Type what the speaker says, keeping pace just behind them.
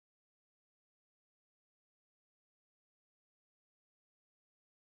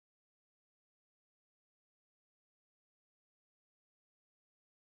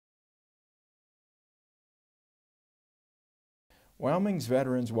Wyoming's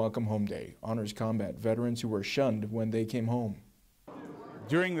Veterans Welcome Home Day honors combat veterans who were shunned when they came home.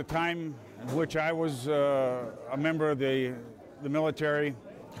 During the time in which I was a member of the military,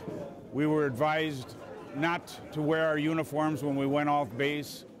 we were advised not to wear our uniforms when we went off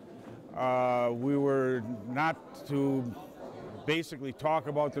base. We were not to basically talk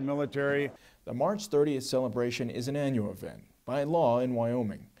about the military. The March 30th celebration is an annual event by law in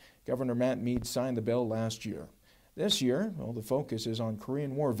Wyoming. Governor Mead signed the bill last year. This year, well, the focus is on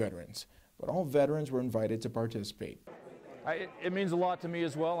Korean War veterans, but all veterans were invited to participate. It means a lot to me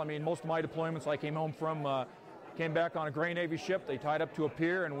as well. I mean, most of my deployments I came home from came back on a gray Navy ship. They tied up to a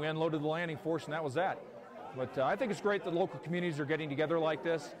pier and we unloaded the landing force, and that was that. But I think it's great that local communities are getting together like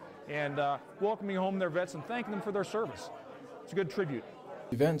this and welcoming home their vets and thanking them for their service. It's a good tribute.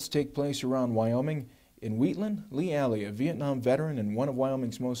 Events take place around Wyoming. In Wheatland, Lee Alley, a Vietnam veteran and one of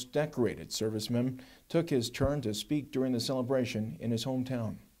Wyoming's most decorated servicemen, took his turn to speak during the celebration in his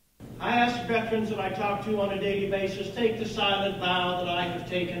hometown. I ask veterans that I talk to on a daily basis, take the silent vow that I have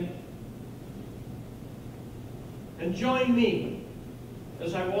taken and join me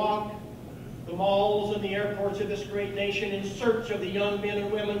as I walk the malls and the airports of this great nation in search of the young men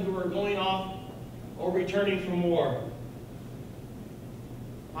and women who are going off or returning from war.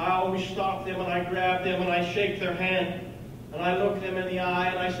 I always stop them and I grab them and I shake their hand and I look them in the eye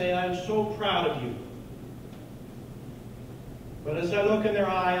and I say, I'm so proud of you. But as I look in their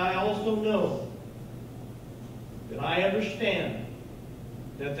eye, I also know that I understand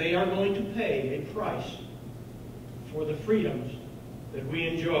that they are going to pay a price for the freedoms that we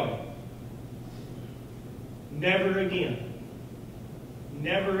enjoy. Never again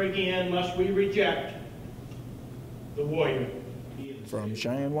must we reject the warrior. From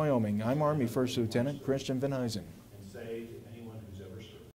Cheyenne, Wyoming, I'm Army First Lieutenant Christian Van Huysen.